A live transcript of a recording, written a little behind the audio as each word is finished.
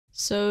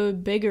So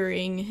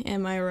biggering,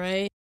 am I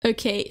right?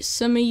 Okay,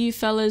 some of you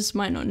fellas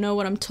might not know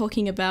what I'm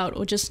talking about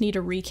or just need a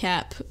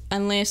recap,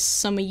 unless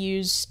some of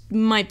yous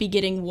might be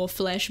getting war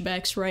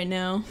flashbacks right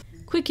now.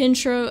 Quick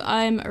intro,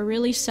 I'm a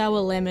really sour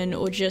lemon,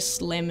 or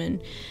just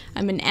lemon.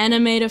 I'm an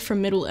animator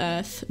from Middle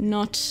Earth,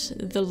 not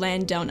the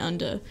land down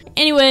under.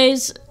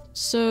 Anyways,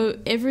 so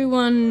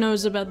everyone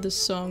knows about this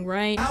song,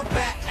 right?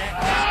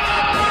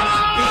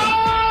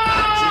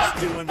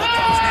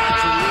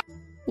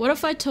 What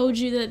if I told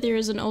you that there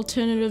is an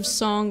alternative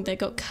song that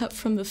got cut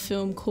from the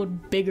film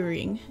called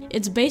Biggering?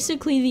 It's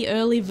basically the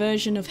early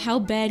version of How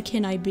Bad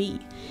Can I Be?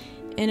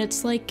 And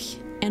it's like,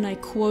 and I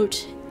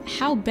quote,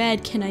 "How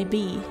bad can I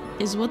be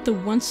is what the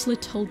onceler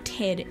told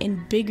Ted,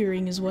 and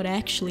biggering is what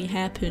actually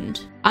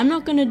happened." I'm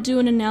not gonna do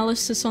an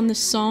analysis on this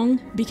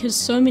song because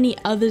so many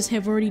others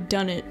have already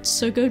done it,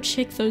 so go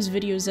check those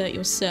videos out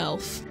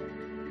yourself.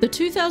 The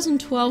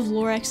 2012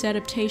 Lorax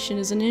adaptation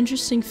is an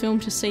interesting film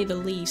to say the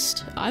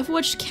least. I've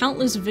watched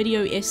countless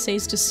video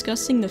essays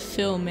discussing the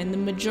film, and the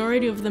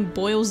majority of them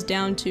boils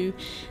down to,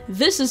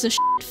 this is a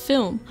shit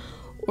film,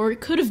 or it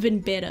could have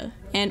been better,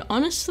 and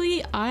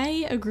honestly,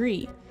 I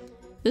agree.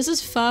 This is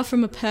far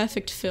from a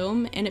perfect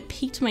film, and it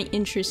piqued my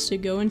interest to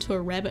go into a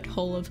rabbit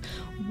hole of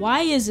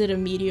why is it a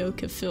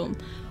mediocre film?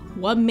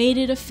 What made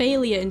it a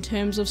failure in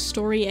terms of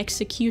story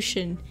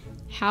execution?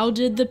 How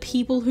did the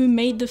people who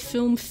made the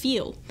film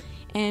feel?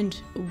 And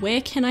where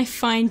can I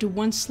find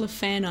Onceler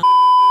fan art?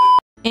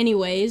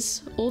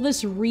 Anyways, all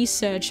this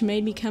research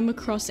made me come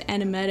across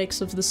animatics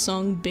of the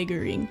song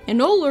Biggering,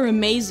 and all were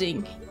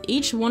amazing.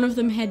 Each one of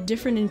them had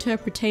different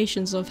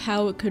interpretations of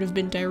how it could have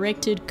been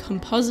directed,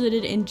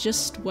 composited, and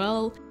just,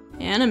 well,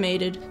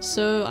 animated.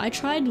 So I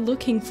tried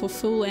looking for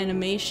full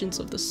animations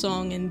of the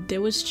song, and there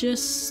was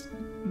just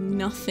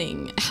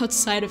nothing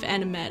outside of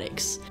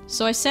animatics.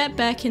 So I sat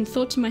back and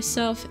thought to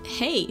myself,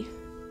 hey,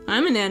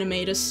 I'm an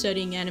animator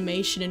studying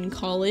animation in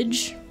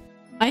college.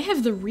 I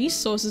have the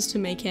resources to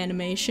make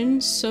animation,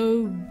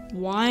 so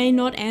why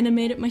not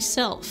animate it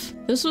myself?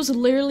 This was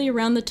literally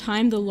around the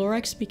time the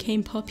Lorax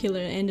became popular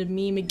and a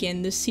meme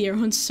again this year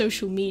on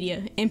social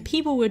media, and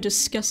people were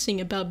discussing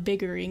about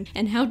biggering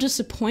and how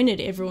disappointed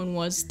everyone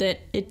was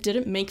that it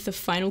didn't make the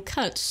final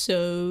cut,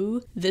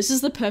 so this is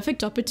the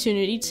perfect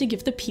opportunity to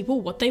give the people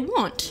what they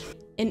want.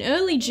 In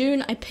early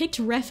June, I picked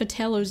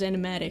Raffaello's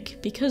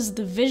Animatic because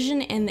the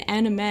vision and the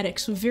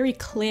animatics were very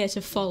clear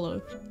to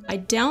follow. I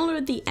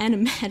downloaded the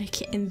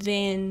Animatic and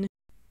then...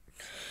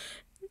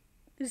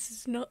 This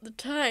is not the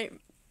time.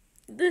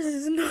 This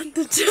is not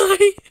the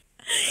time.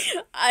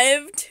 I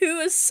have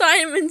 2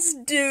 assignments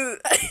due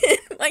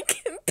and my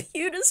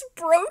computer's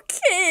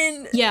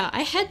broken. Yeah,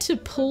 I had to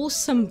pull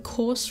some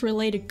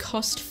course-related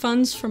cost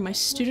funds from my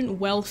student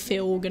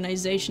welfare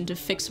organization to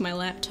fix my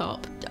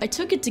laptop. I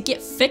took it to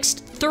get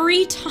fixed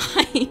 3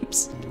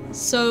 times.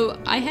 So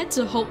I had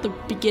to halt the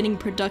beginning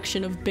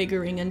production of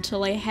Biggering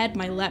until I had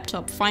my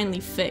laptop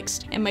finally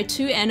fixed and my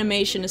 2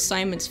 animation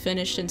assignments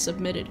finished and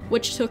submitted,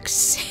 which took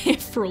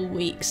several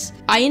weeks.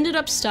 I ended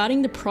up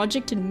starting the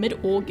project in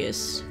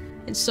mid-August.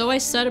 And so I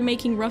started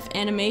making rough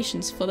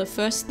animations for the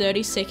first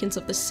 30 seconds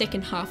of the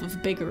second half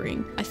of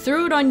Biggering. I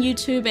threw it on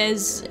YouTube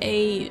as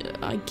a,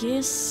 I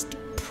guess,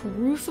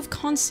 proof of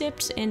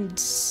concept and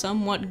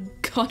somewhat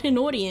got an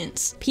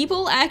audience.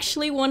 People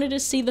actually wanted to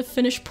see the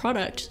finished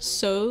product,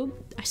 so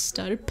I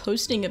started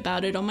posting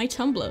about it on my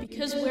Tumblr.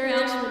 Because where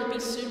else would it be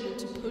suitable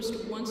to post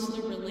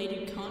Onceler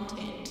related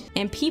content?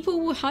 And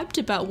people were hyped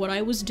about what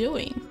I was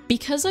doing.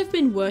 Because I've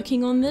been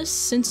working on this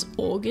since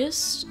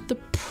August, the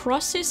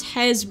process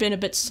has been a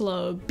bit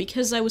slow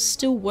because I was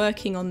still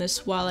working on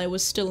this while I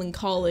was still in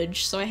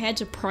college, so I had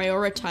to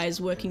prioritize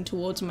working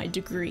towards my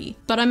degree.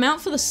 But I'm out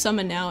for the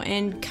summer now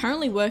and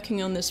currently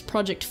working on this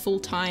project full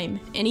time,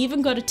 and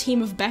even got a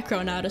team of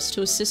background artists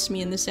to assist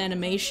me in this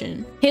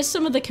animation. Here's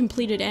some of the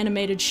completed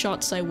animated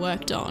shots I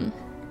worked on.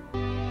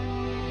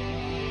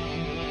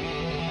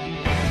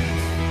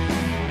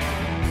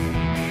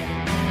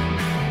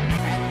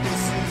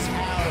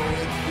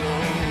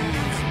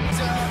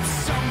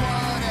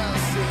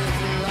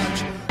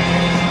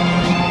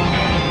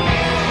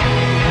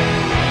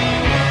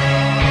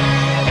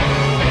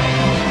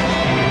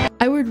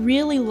 I would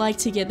really like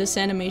to get this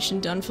animation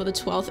done for the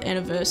 12th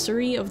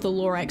anniversary of the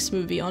Lorax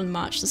movie on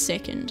March the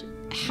 2nd.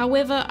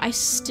 However, I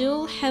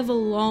still have a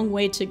long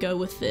way to go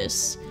with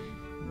this.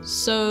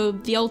 So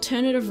the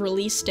alternative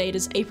release date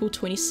is April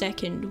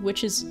 22nd,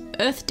 which is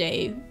Earth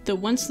Day, the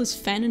Onceler's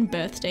fanon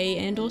birthday,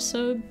 and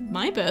also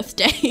my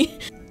birthday.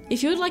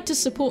 If you would like to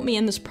support me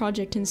in this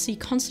project and see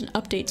constant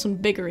updates on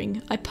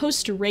Biggering, I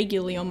post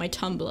regularly on my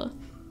Tumblr.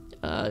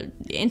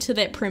 Enter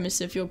that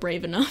premise if you're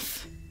brave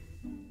enough.